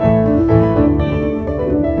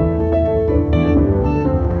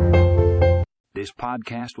This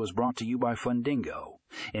podcast was brought to you by FUNDINGO.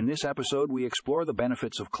 In this episode, we explore the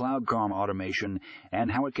benefits of cloud CRM automation and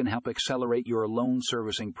how it can help accelerate your loan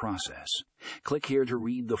servicing process. Click here to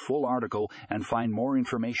read the full article and find more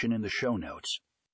information in the show notes.